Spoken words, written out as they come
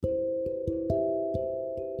Good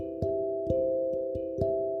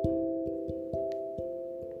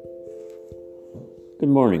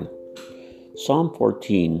morning. Psalm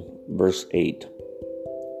 14, verse 8.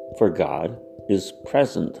 For God is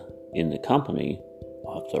present in the company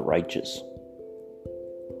of the righteous.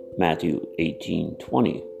 Matthew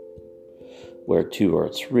 18:20. Where two or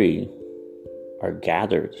three are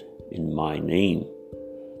gathered in my name,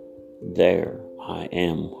 there I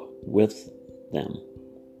am with them.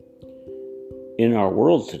 In our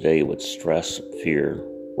world today, with stress, fear,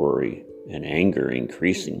 worry, and anger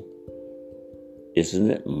increasing, isn't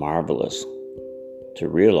it marvelous to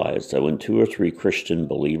realize that when two or three Christian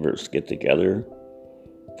believers get together,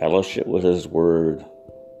 fellowship with His Word,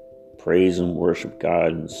 praise and worship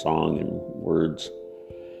God in song and words,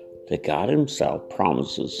 that God Himself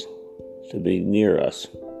promises to be near us?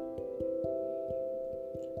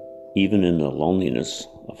 Even in the loneliness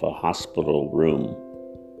of a hospital room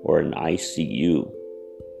or an ICU,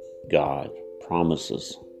 God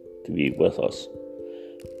promises to be with us.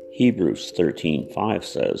 Hebrews 13:5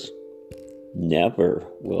 says, never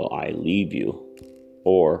will I leave you,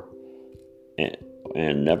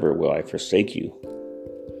 and never will I forsake you.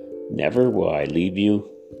 Never will I leave you,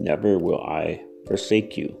 never will I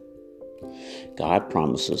forsake you. God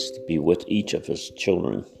promises to be with each of His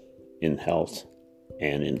children in health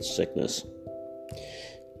and in sickness.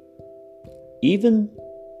 Even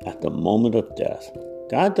at the moment of death,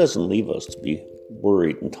 God doesn't leave us to be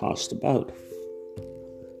worried and tossed about.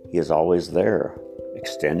 He is always there,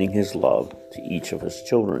 extending His love to each of His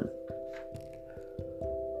children.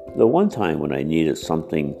 The one time when I needed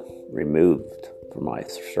something removed from my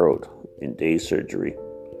throat in day surgery,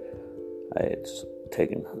 I had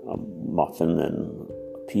taken a muffin and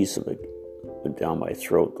a piece of it went down my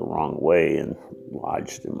throat the wrong way and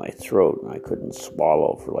lodged in my throat, and I couldn't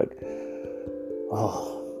swallow for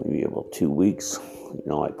maybe about 2 weeks.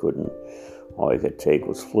 I couldn't. All I could take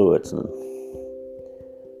was fluids,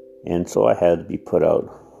 and so I had to be put out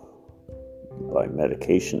by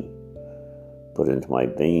medication put into my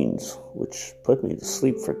veins, which put me to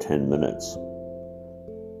sleep for 10 minutes.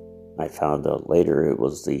 I found out later it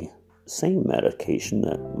was the same medication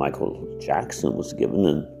that Michael Jackson was given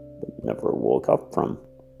and never woke up from.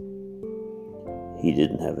 He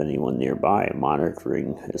didn't have anyone nearby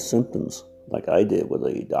monitoring his symptoms like I did with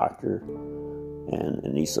a doctor and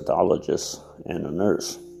an anesthetologist and a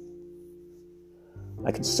nurse.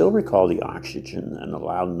 I can still recall the oxygen and the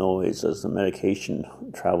loud noise as the medication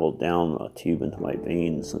traveled down a tube into my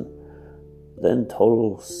veins, and then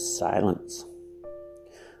total silence.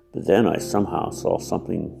 But then I somehow saw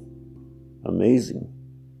something amazing.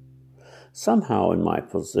 Somehow in my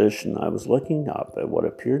position, I was looking up at what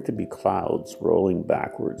appeared to be clouds rolling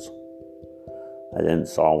backwards. I then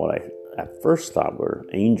saw what I at first thought were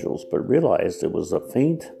angels, but realized it was a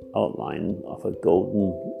faint outline of a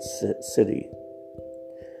golden city.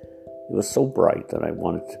 It was so bright that I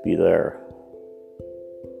wanted to be there.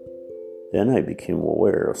 Then I became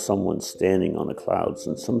aware of someone standing on the clouds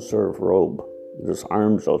in some sort of robe, with his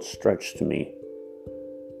arms outstretched to me.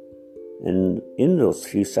 And in those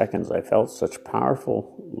few seconds, I felt such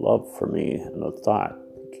powerful love for me, and the thought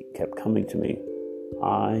kept coming to me,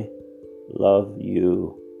 I love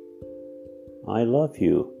you. I love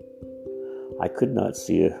you. I could not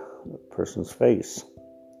see a person's face.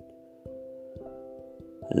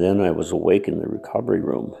 And then I was awake in the recovery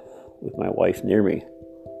room with my wife near me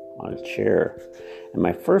on a chair. And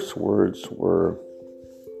my first words were,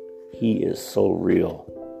 He is so real.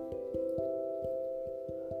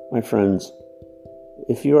 My friends,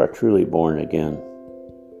 if you are truly born again,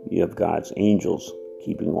 you have God's angels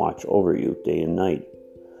keeping watch over you day and night.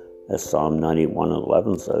 As Psalm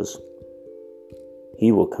 91:11 says,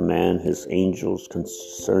 He will command His angels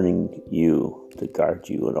concerning you to guard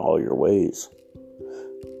you in all your ways.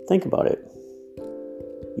 Think about it.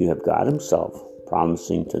 You have God Himself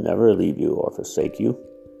promising to never leave you or forsake you,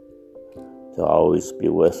 to always be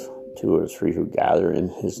with two or three who gather in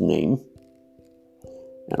His name.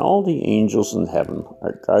 And all the angels in heaven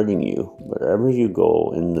are guarding you wherever you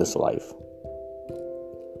go in this life.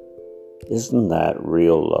 Isn't that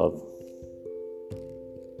real love?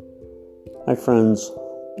 My friends,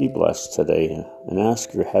 be blessed today and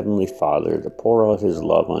ask your Heavenly Father to pour out His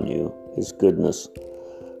love on you, His goodness.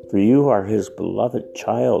 For you are His beloved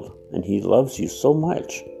child, and He loves you so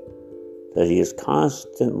much that He is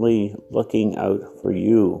constantly looking out for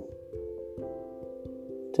you.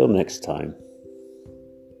 Till next time.